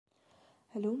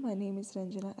Hello, my name is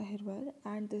Ranjana Ahirwar,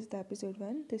 and this is the episode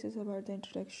 1. This is about the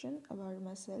introduction about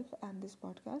myself and this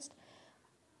podcast.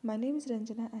 My name is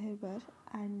Ranjana Ahirwar,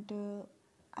 and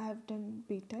I have done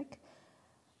BTech,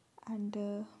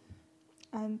 and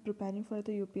I'm preparing for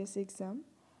the UPSC exam.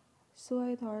 So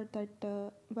I thought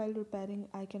that while preparing,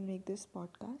 I can make this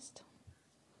podcast.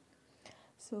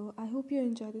 So I hope you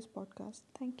enjoy this podcast.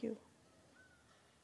 Thank you.